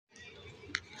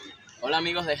Hola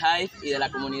amigos de Hive y de la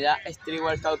comunidad Street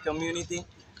Workout Community.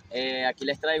 Aquí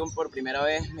les traigo por primera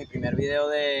vez mi primer video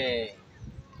de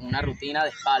una rutina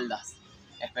de espaldas.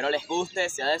 Espero les guste,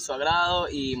 sea de su agrado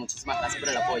y muchísimas gracias por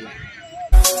el apoyo.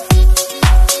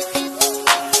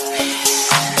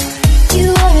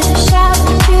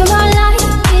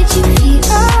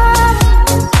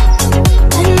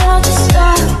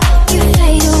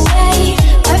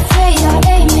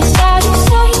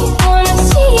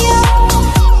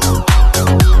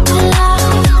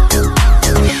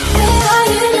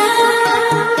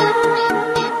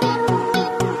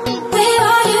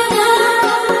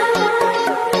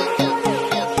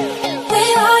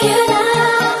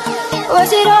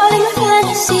 Was it all in a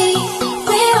fantasy?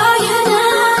 Where are you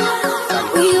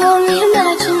now? Were you only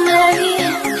imaginary?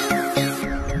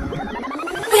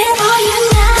 Where are you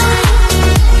now?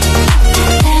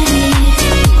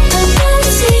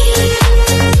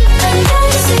 I'm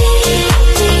done to see.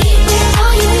 Where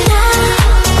are you now?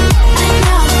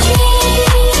 Another dream.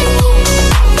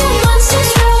 The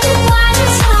monsters rolling wide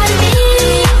inside me.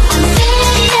 I'm there.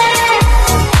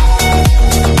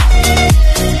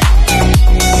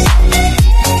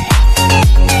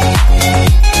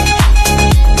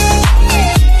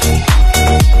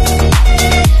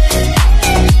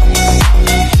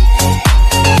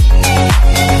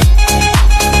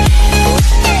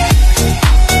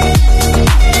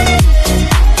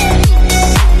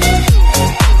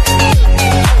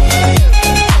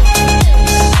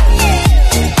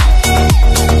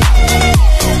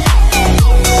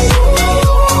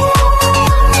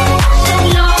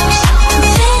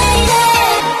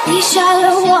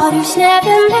 Shallow waters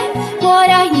never met what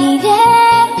I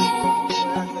needed.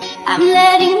 I'm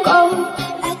letting go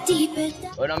a deeper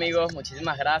down. Bueno amigos,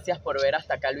 muchísimas gracias por ver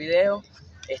hasta acá el video.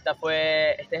 Este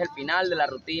es el final de la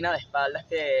rutina de espaldas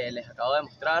que les acabo de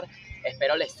mostrar.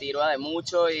 Espero les sirva de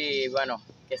mucho y bueno,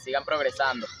 que sigan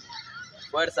progresando.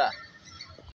 ¡Fuerza!